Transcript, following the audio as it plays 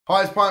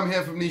Hi, it's Payam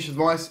here from Niche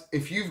Advice.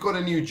 If you've got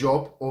a new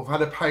job or have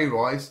had a pay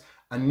rise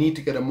and need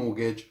to get a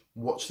mortgage,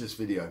 watch this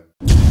video.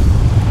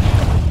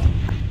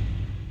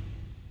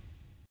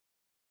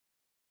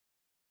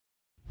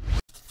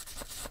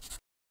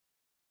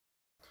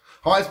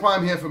 Hi, it's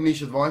Payam here from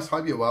Niche Advice.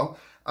 Hope you're well.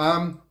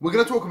 We're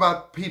going to talk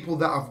about people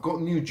that have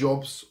got new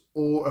jobs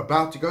or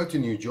about to go to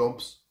new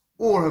jobs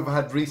or have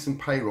had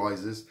recent pay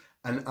rises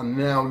and are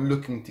now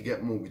looking to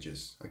get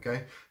mortgages.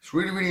 Okay, it's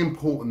really, really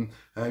important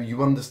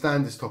you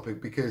understand this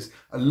topic, because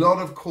a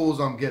lot of calls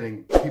I'm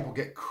getting, people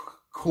get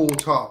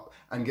caught up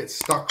and get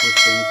stuck with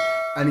things,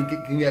 and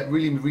it can get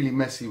really, really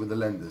messy with the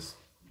lenders.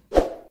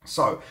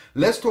 So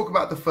let's talk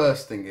about the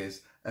first thing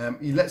is,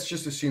 let's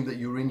just assume that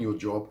you're in your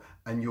job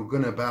and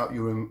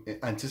you're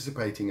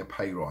anticipating a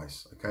pay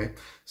rise. Okay,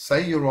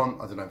 say you're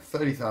on, I don't know,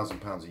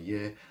 £30,000 a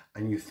year,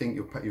 and you think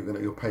your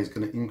pay is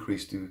going to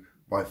increase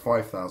by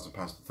 £5,000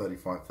 to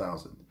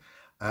 35,000.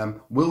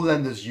 Will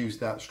lenders use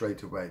that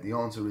straight away? The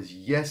answer is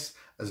yes,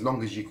 as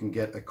long as you can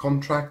get a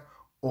contract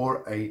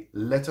or a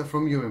letter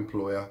from your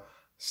employer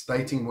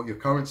stating what your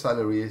current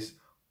salary is,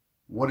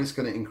 what it's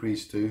going to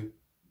increase to,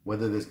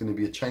 whether there's going to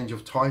be a change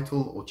of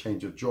title or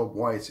change of job,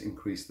 why it's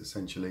increased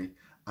essentially,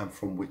 and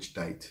from which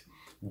date.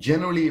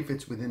 Generally, if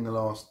it's within the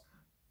last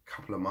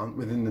couple of months,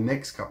 within the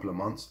next couple of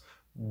months,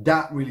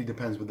 that really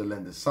depends with the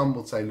lenders. Some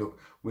will say, look,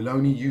 we'll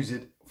only use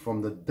it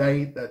from the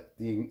day that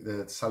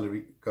the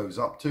salary goes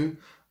up to.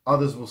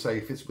 Others will say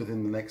if it's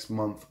within the next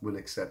month, we'll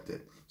accept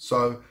it.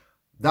 So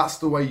that's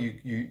the way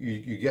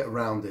you get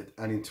around it.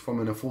 And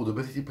from an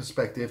affordability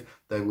perspective,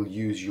 they will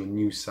use your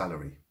new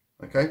salary.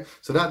 Okay,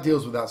 so that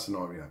deals with that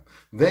scenario.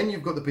 Then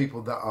you've got the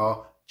people that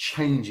are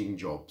changing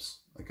jobs.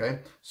 Okay,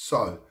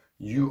 so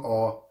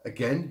you're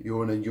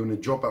in a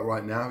job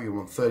right now, you're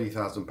on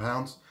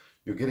 £30,000,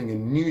 you're getting a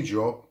new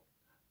job,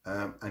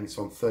 and it's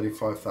on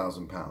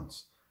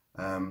 £35,000.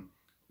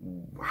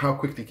 How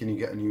quickly can you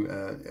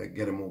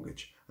get a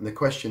mortgage? And the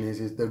question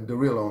is the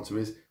real answer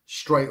is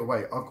straight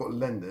away. I've got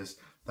lenders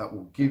that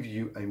will give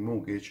you a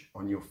mortgage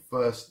on your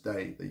first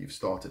day that you've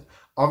started.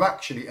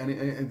 And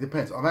it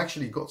depends. I've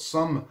actually got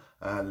some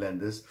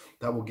lenders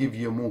that will give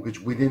you a mortgage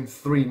within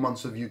 3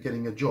 months of you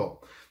getting a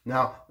job.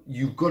 Now,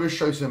 you've got to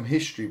show some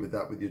history with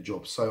that with your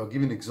job. So I'll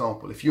give you an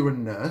example. If you're a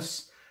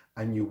nurse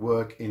and you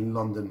work in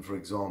London, for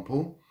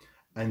example,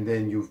 and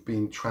then you've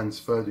been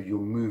transferred or you're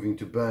moving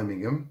to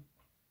Birmingham,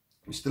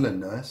 you're still a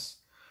nurse,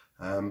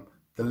 the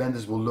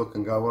lenders will look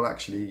and go, well,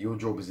 actually, your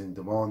job is in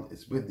demand,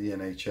 it's with the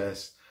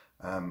NHS,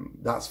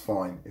 that's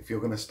fine. If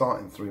you're going to start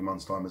in 3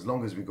 months' time, as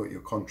long as we've got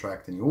your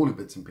contract and all your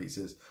bits and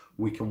pieces,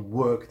 we can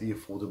work the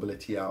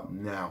affordability out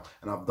now.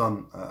 And I've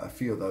done a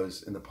few of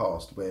those in the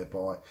past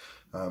whereby,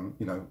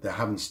 they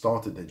haven't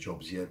started their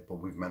jobs yet, but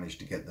we've managed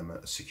to get them,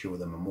 secure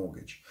them a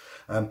mortgage.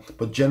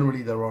 But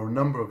generally, there are a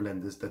number of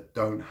lenders that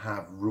don't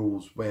have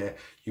rules where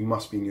you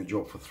must be in your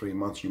job for 3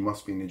 months, you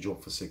must be in your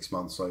job for 6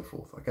 months, so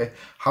forth. Okay.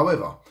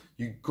 However,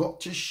 you've got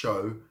to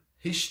show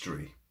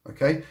history.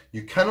 Okay,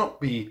 you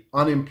cannot be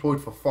unemployed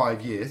for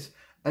 5 years,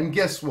 and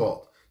guess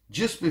what?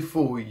 Just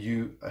before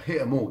you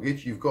hit a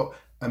mortgage, you've got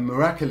a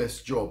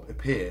miraculous job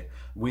appear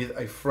with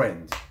a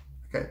friend.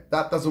 Okay,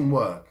 that doesn't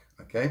work.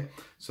 Okay,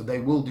 so they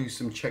will do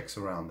some checks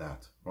around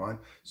that, right?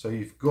 So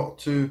you've got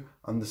to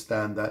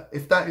understand that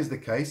if that is the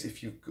case,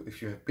 if you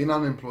have been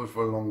unemployed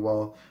for a long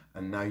while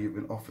and now you've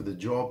been offered a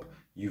job,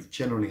 you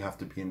generally have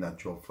to be in that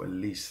job for at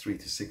least 3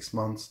 to 6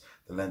 months.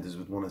 The lenders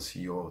would want to see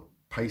your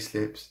pay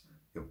slips,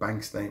 your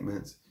bank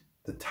statements,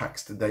 the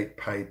tax to date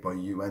paid by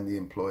you and the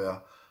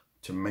employer,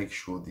 to make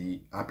sure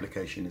the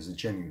application is a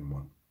genuine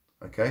one.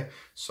 Okay,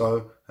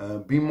 so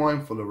be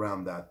mindful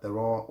around that.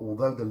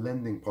 Although the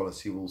lending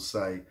policy will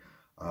say,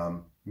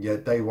 yeah,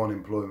 day one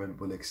employment,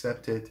 will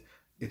accept it,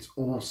 it's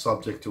all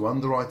subject to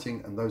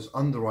underwriting, and those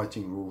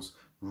underwriting rules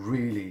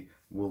really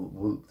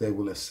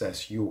will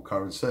assess your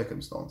current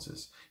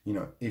circumstances.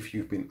 If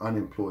you've been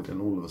unemployed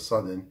and all of a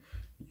sudden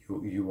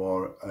you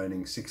are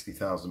earning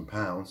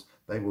 £60,000,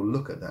 they will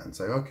look at that and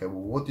say, okay,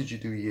 well, what did you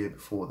do a year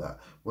before that?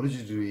 What did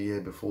you do a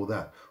year before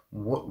that?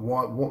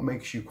 What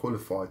makes you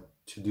qualified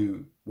to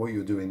do what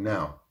you're doing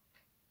now?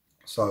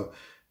 So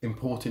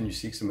important you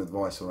seek some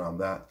advice around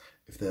that.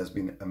 If there's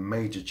been a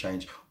major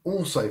change,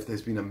 also if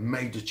there's been a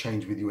major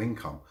change with your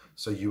income,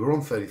 so you were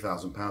on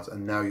 £30,000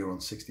 and now you're on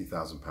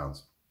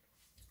 £60,000,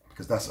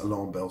 because that's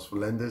alarm bells for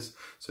lenders.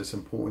 So it's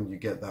important you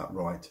get that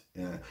right.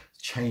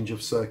 Change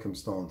of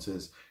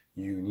circumstances,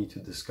 you need to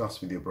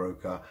discuss with your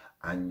broker,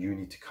 and you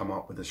need to come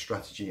up with a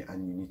strategy,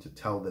 and you need to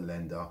tell the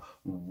lender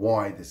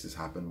why this has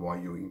happened, why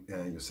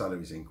your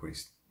salary's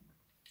increased.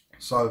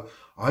 So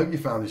I hope you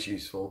found this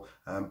useful.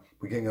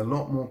 We're getting a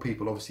lot more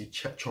people obviously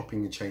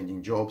chopping and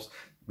changing jobs.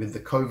 With the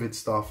COVID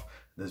stuff,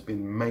 there's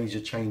been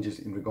major changes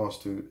in regards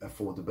to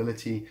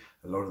affordability.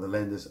 A lot of the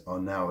lenders are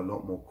now a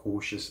lot more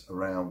cautious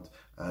around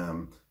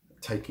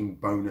taking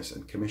bonus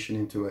and commission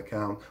into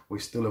account. We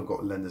still have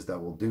got lenders that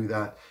will do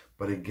that,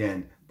 but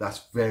again,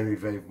 that's very,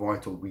 very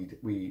vital.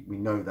 We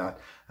know that.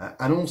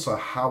 And also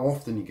how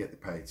often you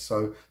get paid.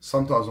 So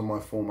sometimes on my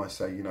form I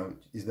say, you know,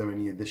 is there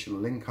any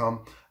additional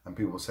income? And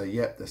people say,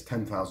 yep, there's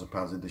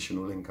 £10,000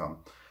 additional income.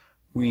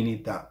 We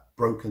need that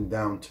broken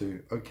down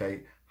to,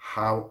 okay,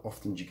 how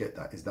often do you get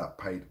that? Is that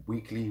paid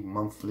weekly,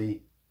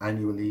 monthly,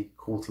 annually,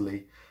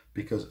 quarterly?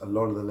 Because a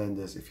lot of the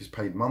lenders, if it's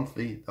paid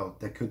monthly,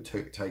 they could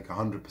take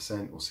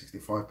 100% or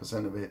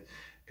 65% of it.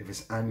 If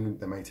it's annual,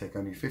 they may take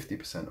only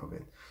 50% of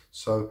it.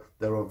 So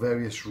there are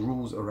various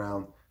rules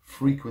around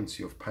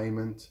frequency of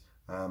payment.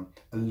 A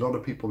lot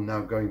of people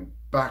now going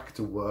back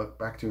to work,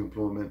 back to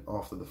employment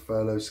after the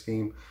furlough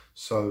scheme.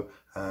 So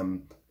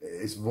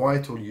it's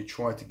vital you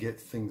try to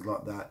get things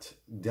like that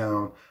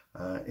down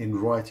in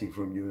writing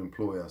from your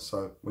employer.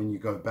 So when you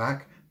go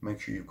back, make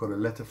sure you've got a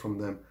letter from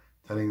them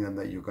telling them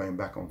that you're going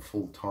back on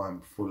full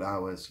time, full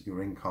hours,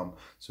 your income,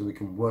 so we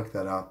can work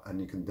that out and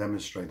you can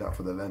demonstrate that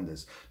for the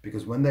lenders.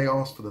 Because when they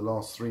ask for the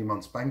last 3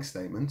 months bank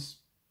statements,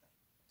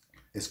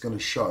 it's going to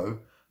show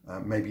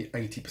maybe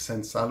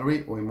 80%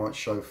 salary, or it might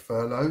show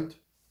furloughed,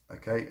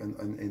 okay,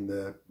 and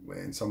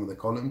in some of the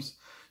columns.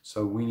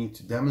 So we need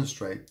to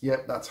demonstrate,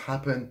 yep, that's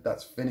happened,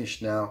 that's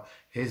finished now,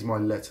 here's my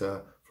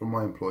letter from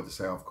my employer to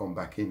say I've gone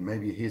back in,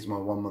 maybe here's my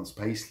 1 month's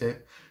pay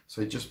slip.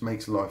 So it just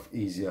makes life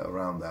easier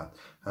around that.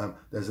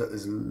 There's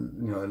you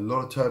know, a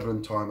lot of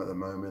turbulent time at the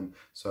moment,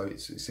 so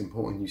it's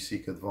important you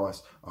seek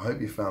advice. I hope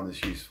you found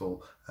this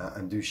useful,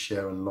 and do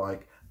share and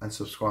like and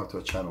subscribe to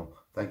our channel.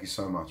 Thank you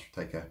so much.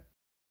 Take care.